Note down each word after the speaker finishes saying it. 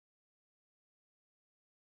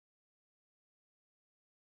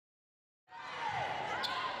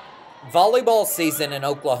Volleyball season in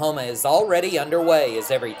Oklahoma is already underway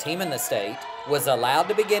as every team in the state was allowed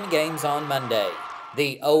to begin games on Monday.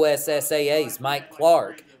 The OSSAA's Mike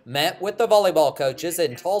Clark met with the volleyball coaches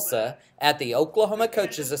in Tulsa at the Oklahoma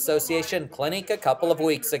Coaches Association Clinic a couple of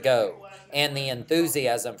weeks ago, and the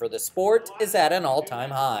enthusiasm for the sport is at an all-time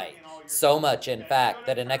high. So much, in fact,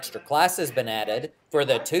 that an extra class has been added for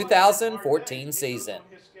the 2014 season.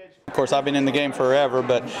 Of course, I've been in the game forever,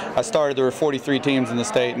 but I started, there were 43 teams in the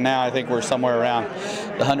state, and now I think we're somewhere around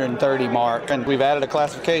the 130 mark. And we've added a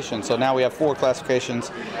classification, so now we have 4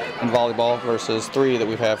 classifications in volleyball versus 3 that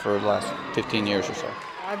we've had for the last 15 years or so.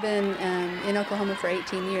 I've been in Oklahoma for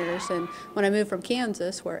 18 years, and when I moved from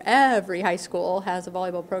Kansas, where every high school has a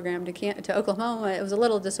volleyball program, to Oklahoma, it was a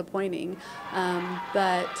little disappointing.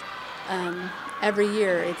 But every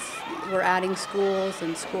year we're adding schools,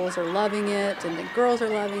 and schools are loving it, and the girls are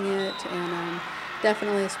loving it, and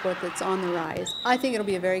definitely a sport that's on the rise. I think it'll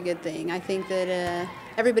be a very good thing. I think that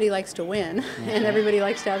everybody likes to win, and everybody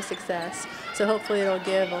likes to have success. So hopefully it'll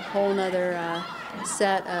give a whole nother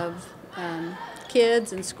set of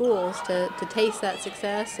kids and schools to taste that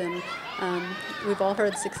success, and we've all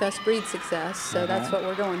heard success breeds success, so that's what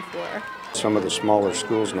we're going for. Some of the smaller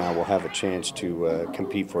schools now will have a chance to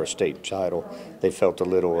compete for a state title. They felt a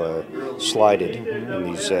little slighted in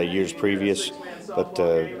these years previous, but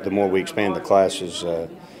the more we expand the classes,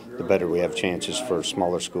 the better we have chances for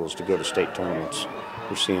smaller schools to go to state tournaments.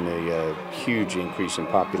 We're seeing a huge increase in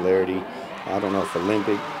popularity. I don't know if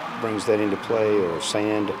Olympic brings that into play or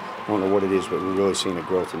sand. I don't know what it is, but we're really seeing a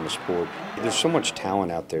growth in the sport. There's so much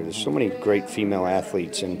talent out there. There's so many great female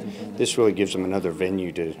athletes, and this really gives them another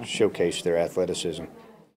venue to showcase their athleticism.